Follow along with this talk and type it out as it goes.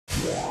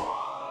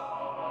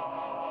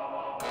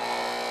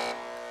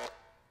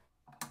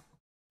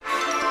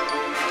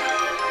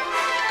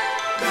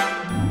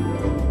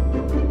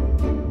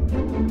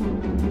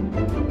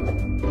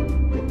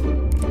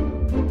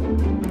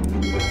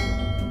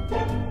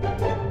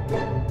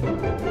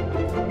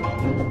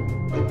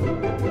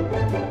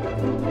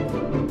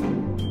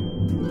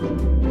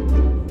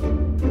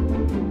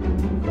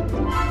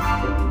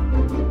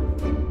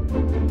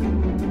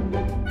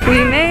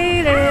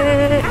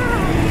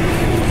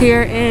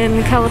Here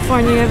in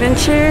California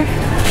Adventure.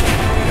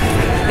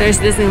 There's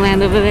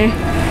Disneyland over there.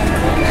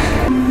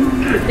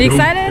 You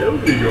excited?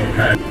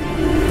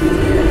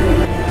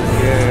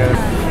 Yeah.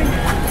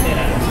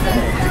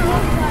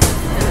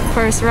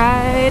 First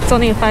ride. It's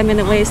only a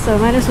 5-minute wait, so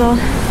might as well.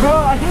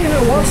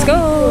 Let's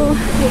go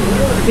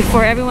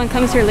before everyone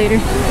comes here later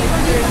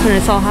when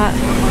it's all hot.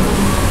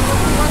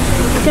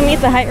 Can meet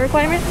the height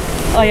requirement?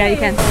 Oh yeah, you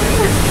can.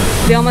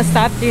 They almost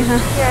stopped you, huh?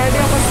 Yeah, they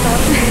almost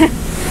stopped.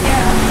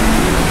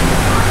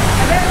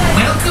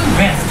 Welcome,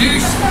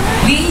 rafters.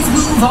 Please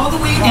move all the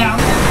way down.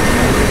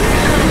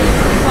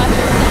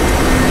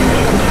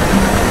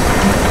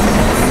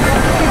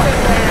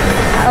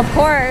 Of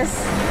course.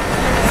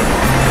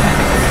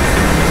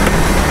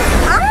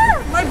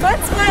 My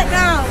butt's wet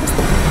now.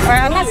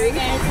 Alright, I'm not.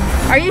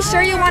 Are you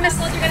sure you want to?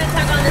 You're gonna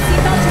tug on the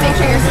seatbelt to make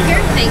sure you're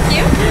secure. Thank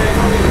you.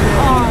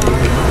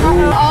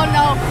 Oh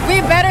no, we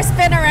better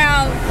spin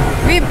around.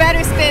 We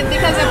better spin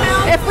because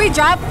if we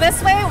drop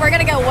this way, we're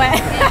gonna get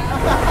wet. I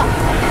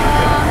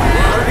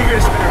don't think you're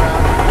gonna spin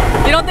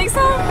around. You don't think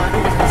so?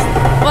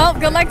 Well,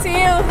 good luck to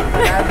you.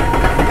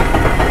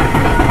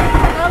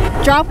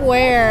 Drop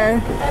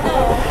where?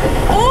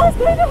 Oh, it's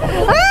going to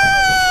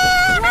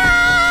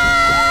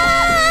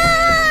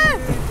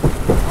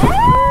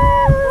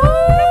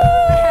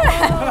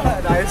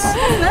Nice.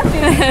 That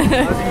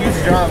was a huge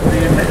drop,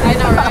 dude. I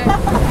know, right?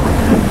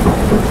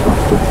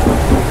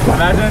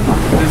 Imagine,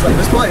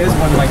 this probably is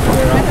one like the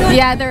way around.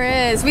 Yeah, there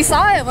is. We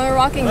saw it when we were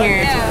walking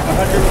here.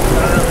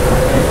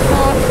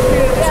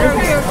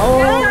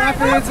 Oh,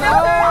 rapids! Oh!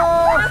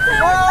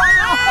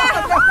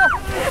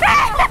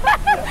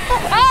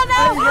 Oh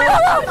no!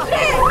 Oh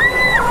shit!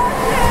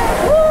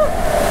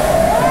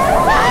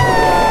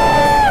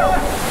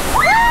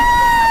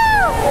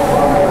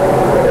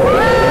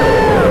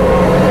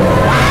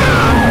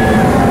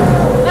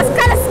 That's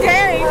kind of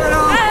scary.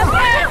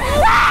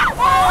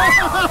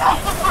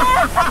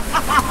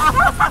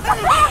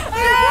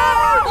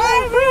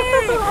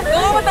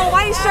 Go with the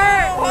white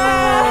shirt.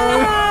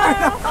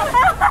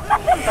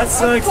 That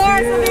sucks, Of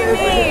course, it'll be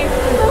me.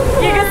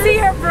 You can see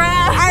her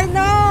breath. I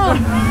know.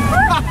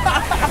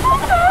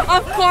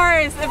 Of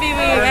course, it'll be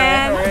me,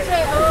 man.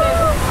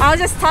 I was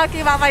just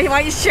talking about my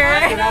white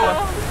shirt.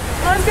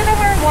 I was gonna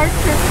wear more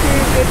shirts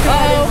too.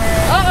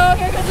 Uh-oh,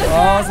 here comes the drop.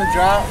 Oh, it's a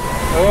drop.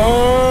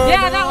 Oh!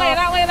 Yeah, that way,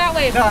 that way, that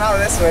way. No, not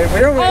this way.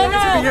 Your way. Oh, It's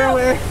gonna be your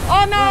way.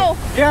 Oh no.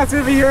 Yeah, it's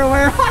gonna be your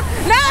way.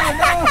 No.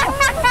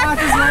 Not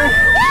this way.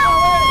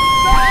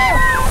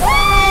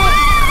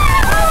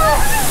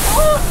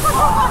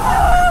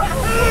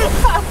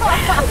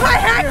 My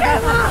hair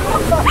came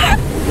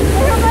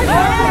off.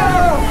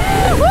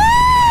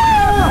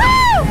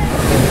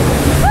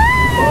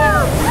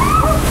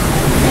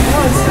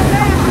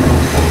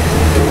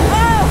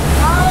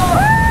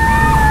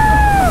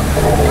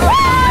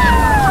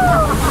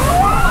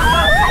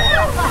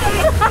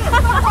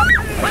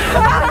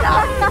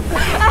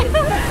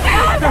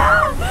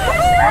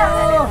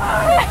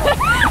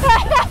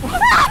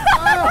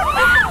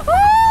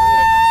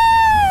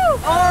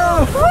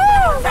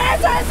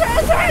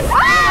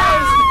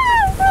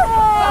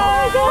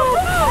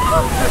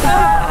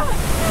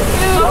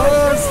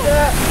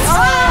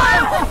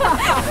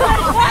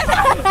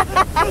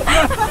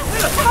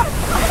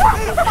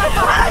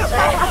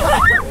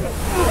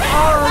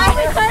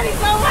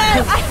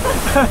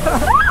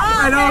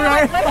 I know,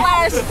 right?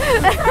 Whiplash.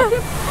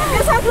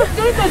 Just have to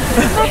do the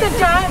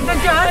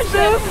Josh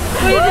move.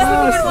 We just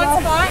move in one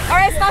spot.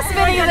 Alright, stop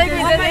spinning. You think we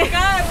Oh did my it?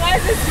 god, why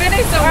is it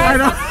spinning so I hard?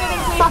 know.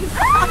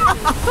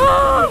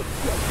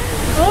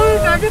 Oh,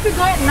 do I get to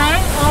go at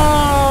night?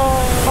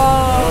 Oh,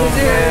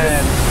 dude.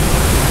 Man.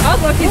 Oh,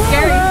 look, he's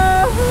scary.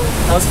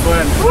 That was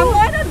fun. I'm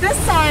going on this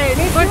side.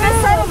 But this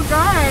side will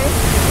dry.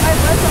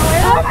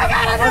 Oh my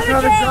god, That's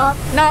another another drop.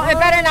 drop. No, it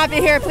better not be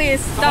here,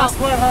 please. No. Last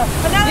one, huh?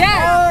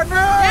 Yeah. Oh, no!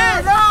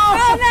 Yes. No!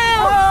 Oh,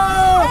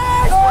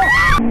 no.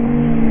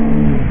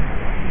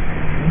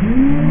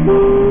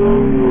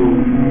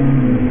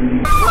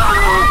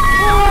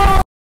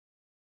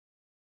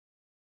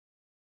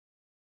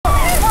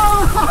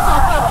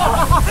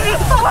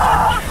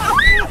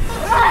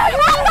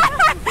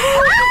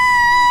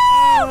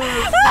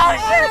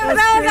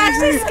 That was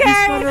actually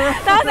scary.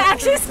 That was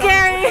actually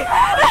scary.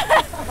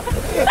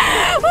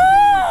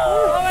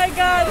 Oh my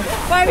god.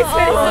 Why are we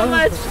spinning so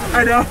much?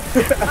 I know.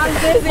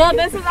 Well,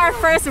 this is our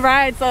first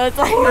ride, so it's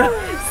like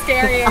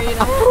scarier, you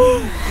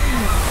know.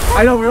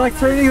 I know, we're like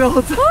turning the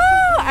whole time. Woo!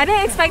 I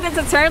didn't expect it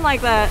to turn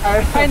like that.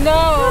 I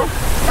know.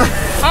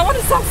 I want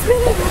to stop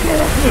spinning.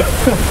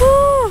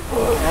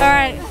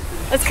 Alright,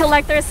 let's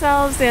collect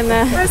ourselves and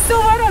There's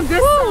still one on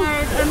this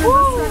side. And then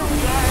this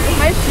side.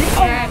 My feet.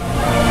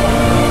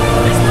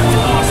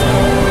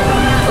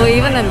 oh,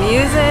 even the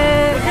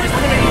music.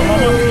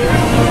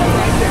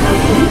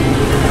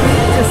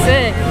 This is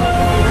sick.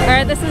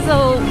 Alright, this is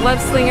the web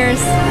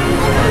slingers.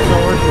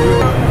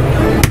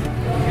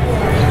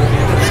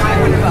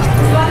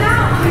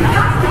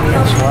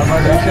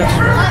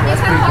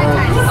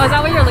 Oh, is that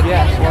what you're looking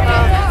at?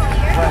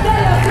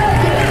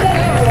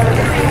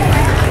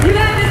 You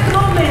have this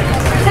moment.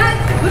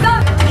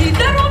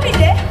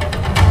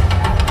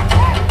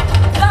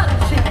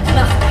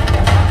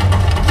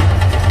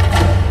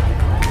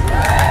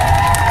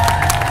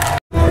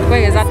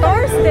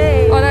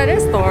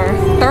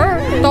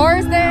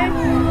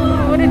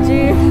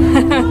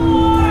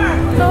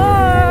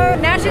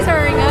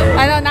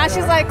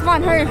 she's like, come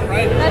on, hurry.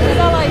 Now she's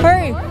all like,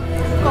 hurry.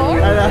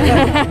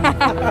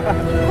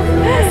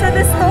 So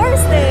the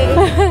stores day.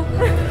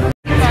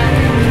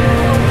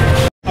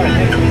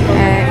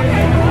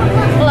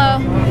 Hello.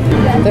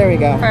 There we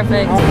go.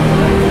 Perfect.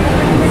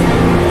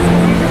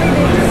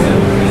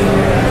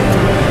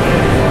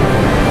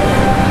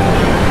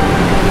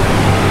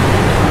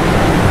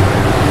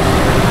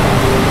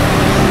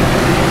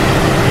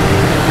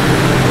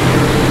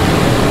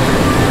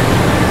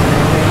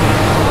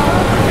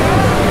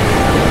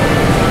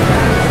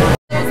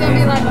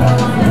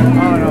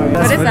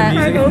 What is that?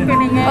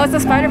 Oh, it's a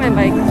Spider-Man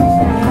bike.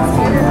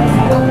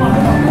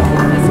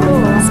 That's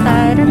cool.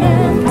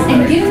 Spider-Man.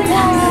 And give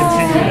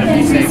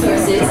taxpayers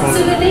resources so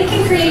that they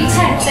can create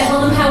tech that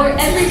will empower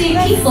everyday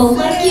people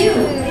like you.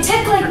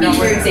 Tech like me,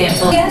 for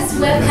example. Yes,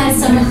 Web has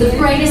some of the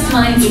brightest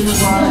minds in the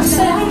world,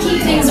 but I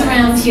keep things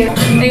around here.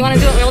 Hey, you want to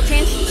do an oil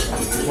change?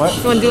 What?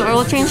 You want to do an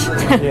oil change?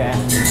 Yeah.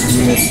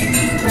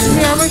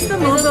 Yeah, where's the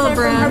Mobile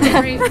brand?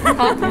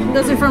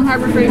 Those are from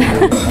Harbor Freight.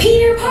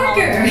 Peter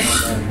Parker.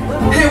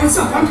 Hey, what's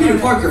up? I'm Peter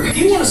Parker. If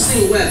you want to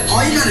sling a web,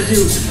 all you gotta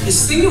do is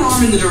sling your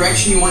arm in the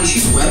direction you want to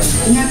shoot the web,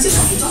 and that's it.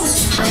 It's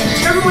awesome.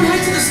 Everyone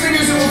head to the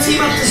slingers and we'll team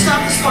up to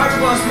stop the spider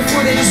boss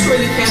before they destroy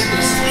the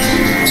campus.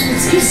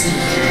 It's easy.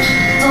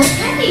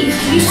 Okay,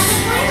 we have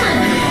a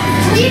plan.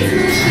 Please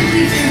move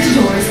quickly through the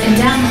doors and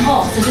down the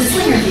hall to the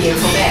slinger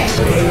vehicle bay.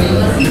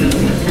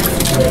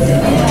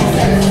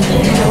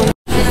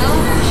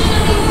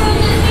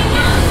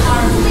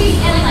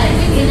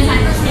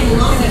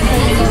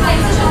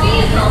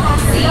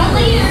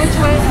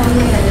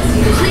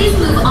 Please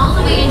move all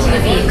the way into the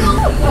vehicle.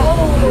 Go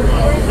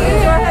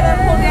ahead and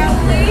pull down,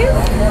 please.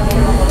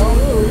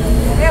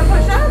 Yeah,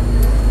 push up.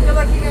 You're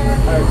lucky.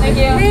 Thank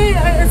you. Wait,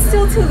 it's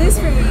still too loose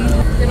for me.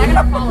 You're not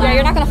gonna fall out. Yeah,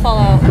 you're not gonna fall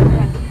out.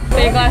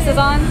 Put your glasses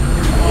on.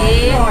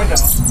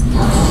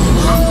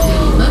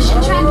 Motion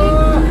tracking,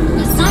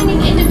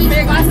 assigning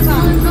individual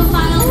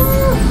profiles,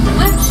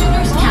 web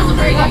shooters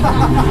calibrating. I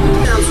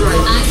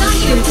got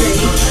you.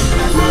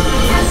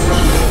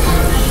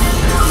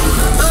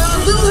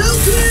 Little help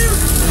here!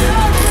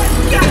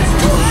 Guys!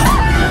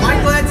 I'm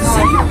glad to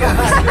see you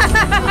guys.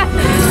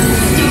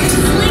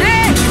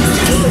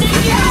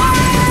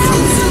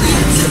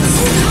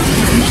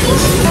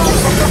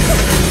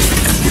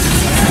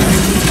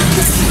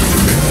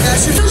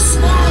 That's just a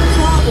small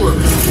problem.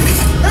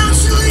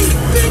 Actually,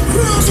 big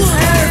problem.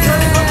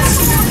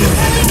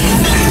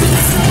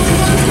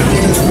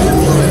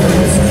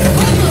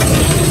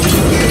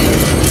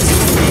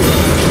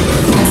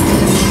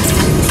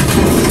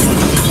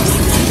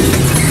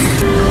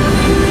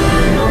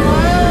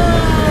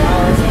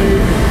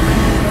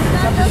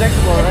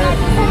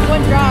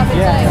 One drop, it's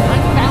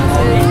like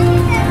unbounded.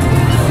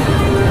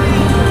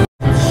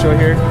 Show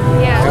here.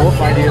 Yeah. Okay, we'll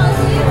find you.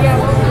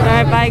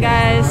 Alright, bye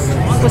guys.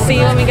 We'll see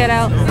you when we get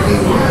out.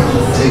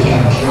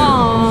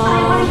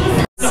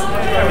 Aww.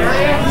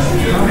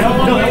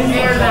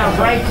 That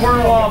right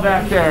corner wall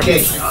back there.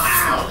 Okay.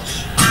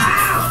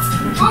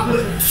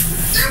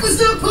 That was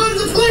not part of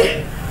the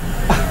plan.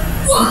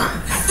 What?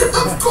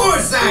 Of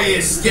course I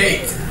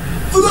escaped.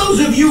 For those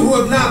of you who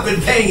have not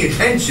been paying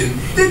attention,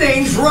 the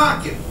name's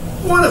Rocket,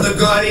 one of the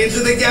Guardians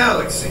of the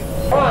Galaxy.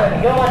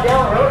 One, go on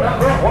down road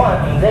number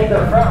 1, take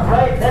the front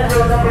right, then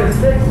road number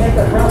 6, make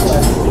the front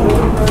left.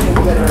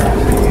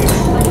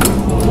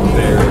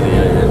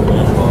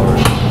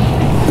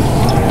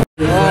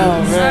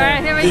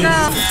 Alright, here we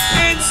go.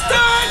 And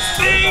starts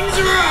things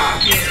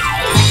rocking.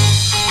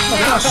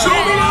 Now show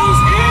me those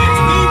hands,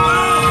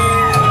 people.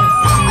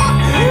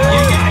 You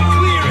got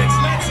clearance.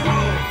 Let's go.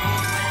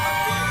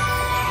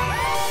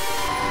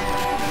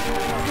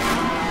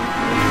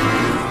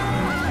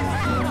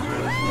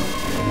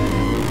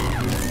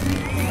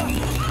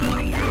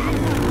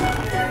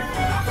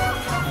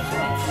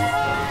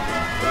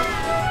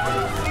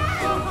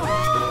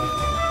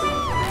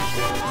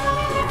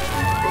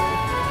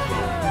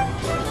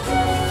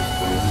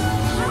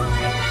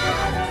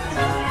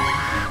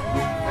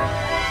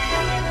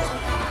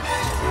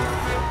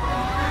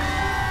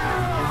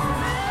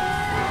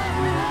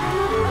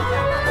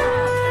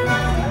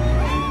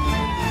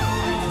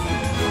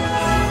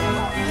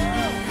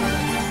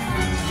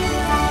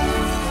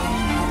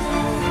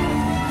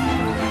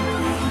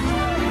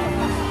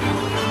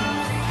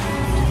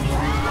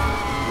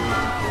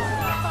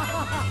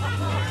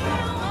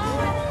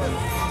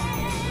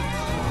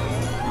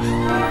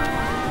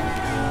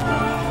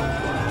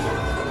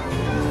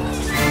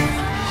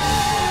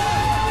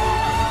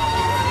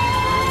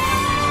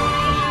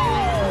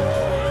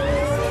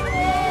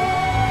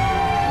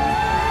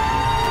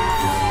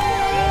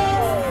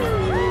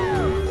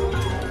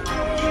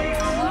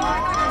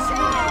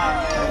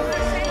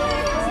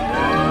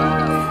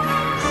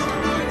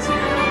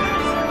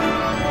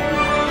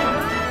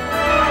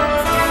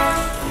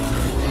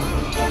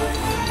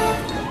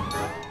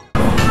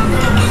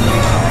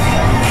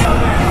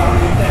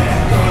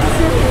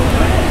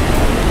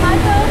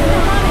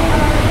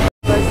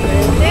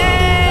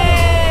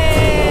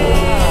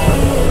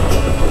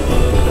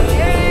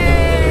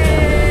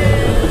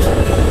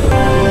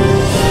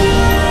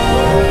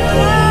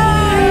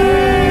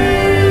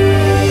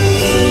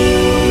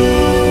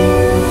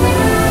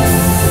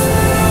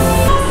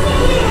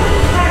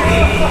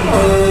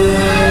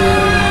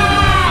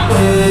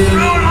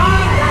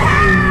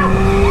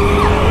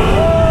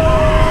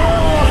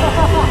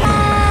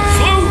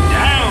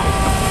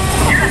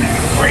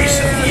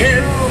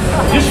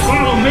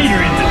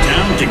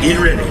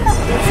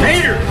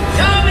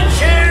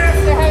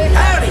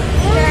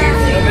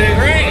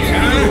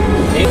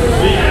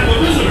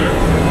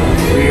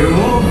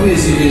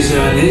 visitors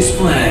on this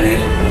planet.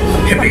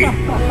 Hippie!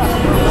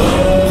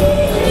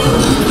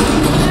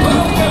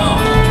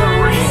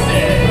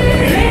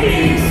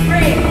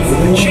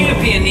 The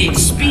champion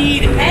needs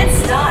speed and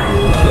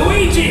style.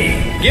 Luigi,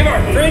 give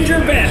our friend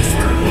your best.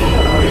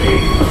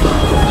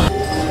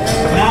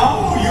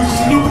 Now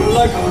you look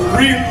like a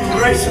real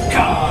race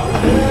car.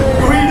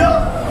 Guido,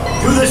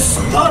 to the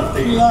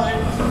starting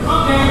line.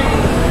 Come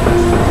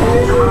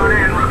on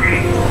in,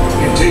 rookie.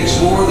 It takes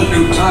more than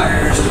new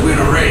tires to win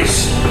a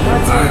race.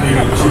 I need a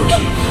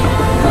cookie.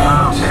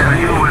 I'll tell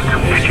you when to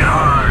pitch it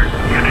hard.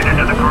 Get it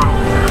into the groove.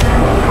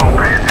 So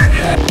pay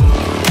attention.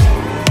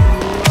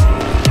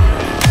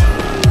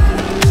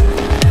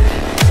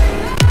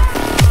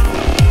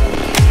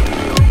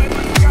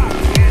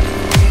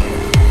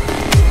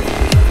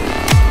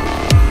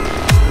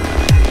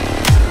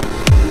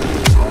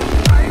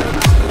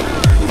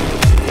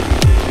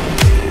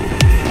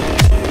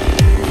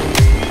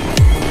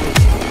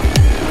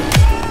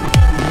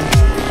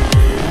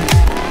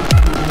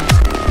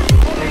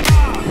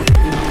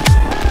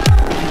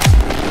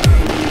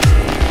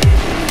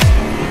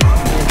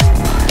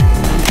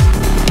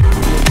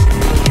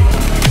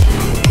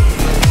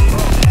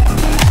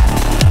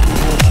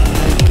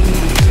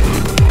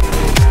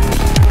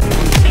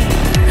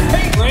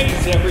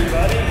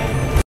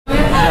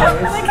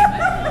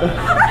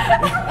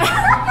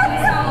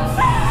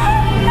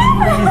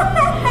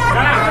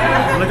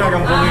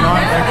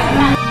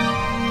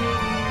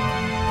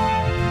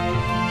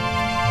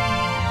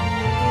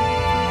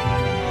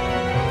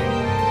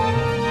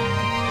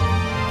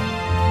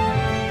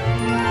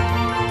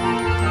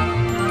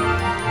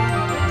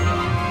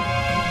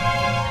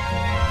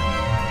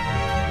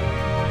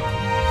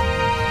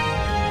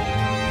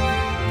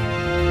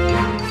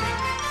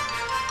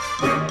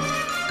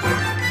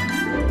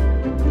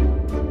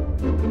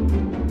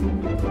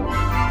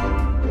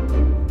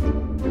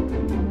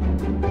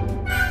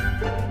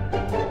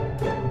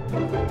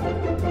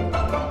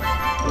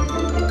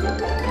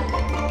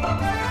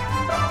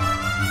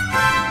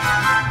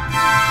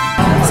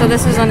 So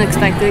this was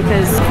unexpected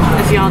because,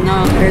 as y'all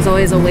know, there's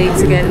always a wait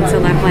to get into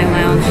Lapland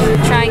Lounge.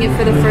 Trying it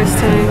for the first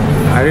time.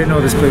 I didn't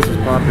know this place was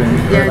popping.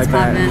 Yeah, it's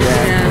popping.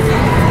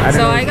 Yeah.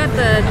 So I got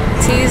the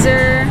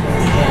teaser.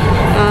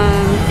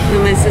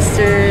 And my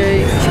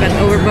sister, she got the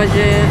over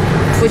budget.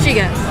 What'd she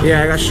get?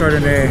 Yeah, I got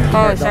Chardonnay.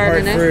 Oh, the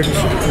Chardonnay.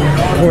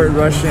 Hartford, Port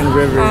Russian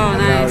River. Oh,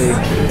 nice.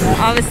 Valley.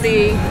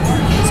 Obviously,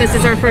 since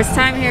it's our first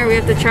time here, we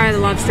have to try the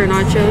lobster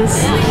nachos.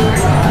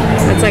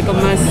 That's like a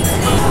must.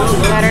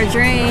 We got our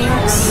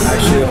drinks.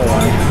 Actually, hold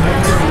on.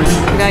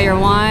 We got your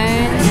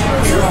wine.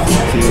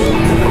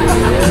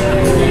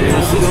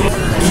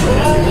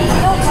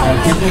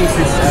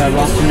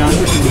 Lobster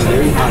nachos is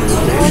very hot.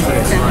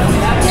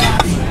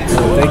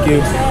 Oh, thank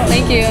you.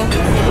 Thank you.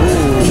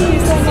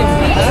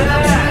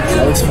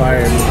 That looks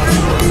fire.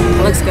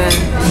 It looks good.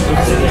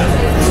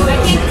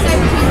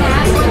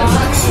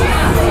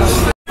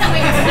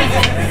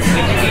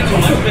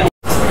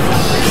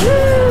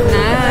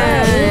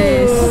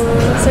 Nice.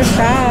 So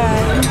shy.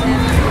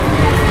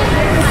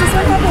 Is this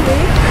like on the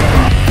week?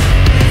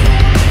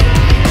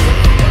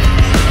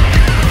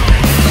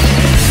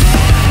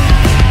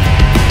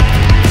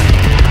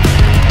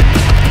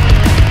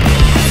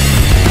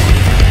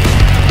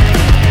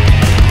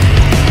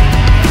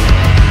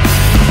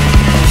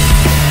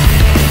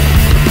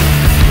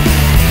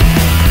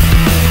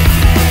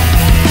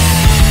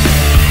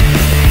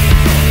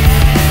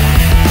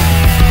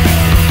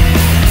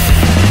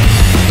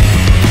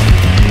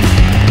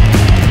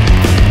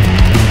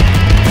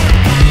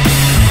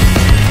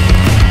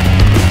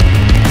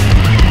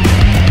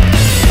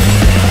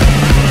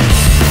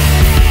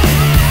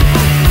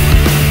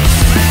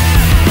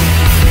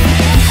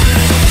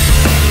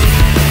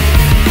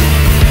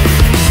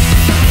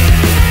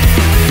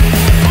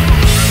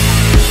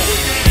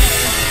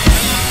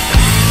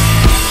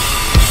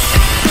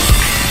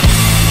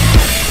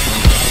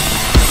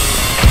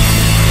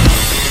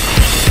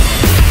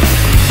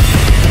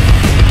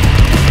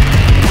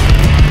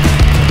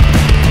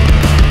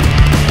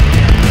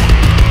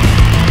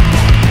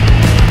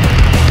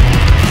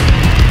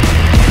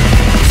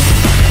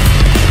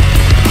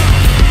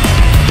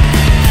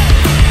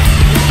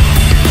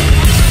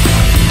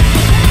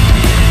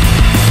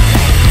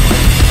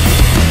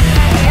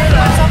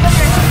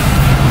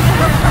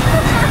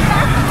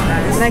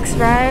 Next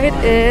ride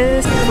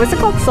is, what's it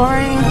called?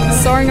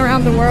 Soaring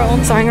around the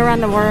world. Soaring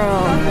around the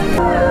world.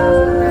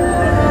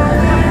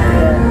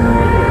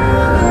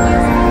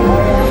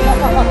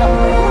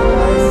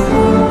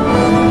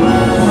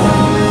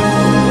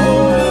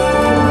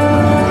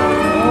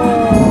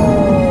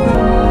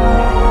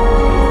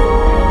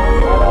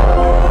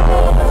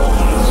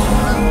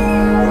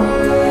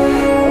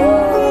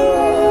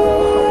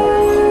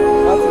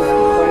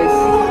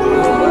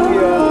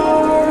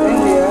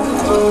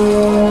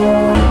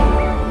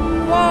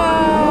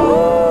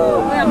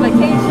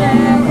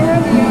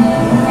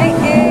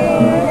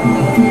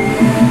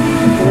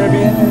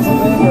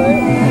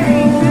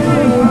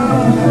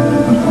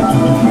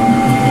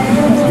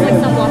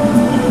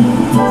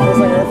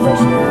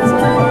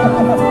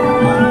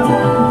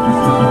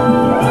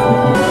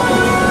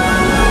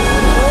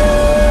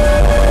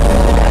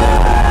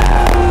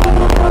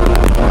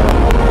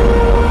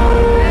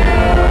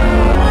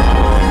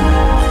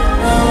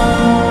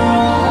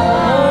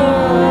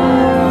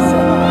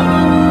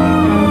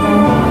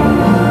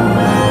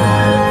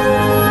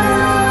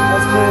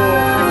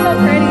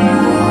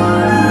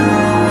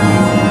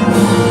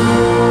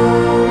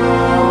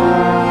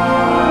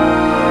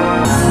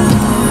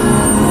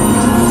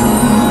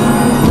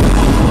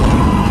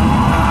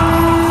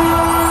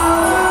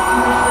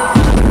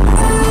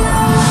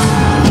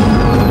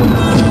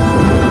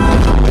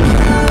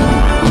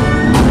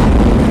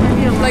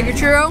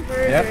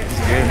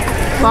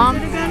 bomb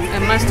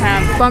and must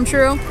have. Bomb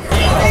churro.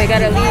 Oh, we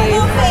gotta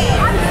leave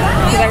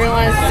because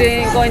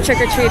everyone's going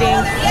trick-or-treating.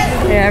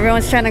 Yeah,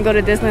 everyone's trying to go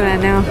to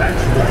Disneyland now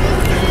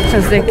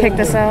since they kicked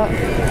us out.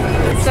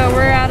 So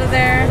we're out of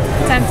there.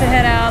 Time to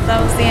head out.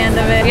 That was the end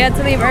of it. We had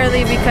to leave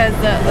early because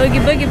the Oogie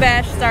Boogie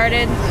Bash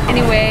started.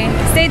 Anyway,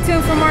 stay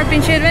tuned for more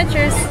Pinche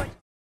Adventures.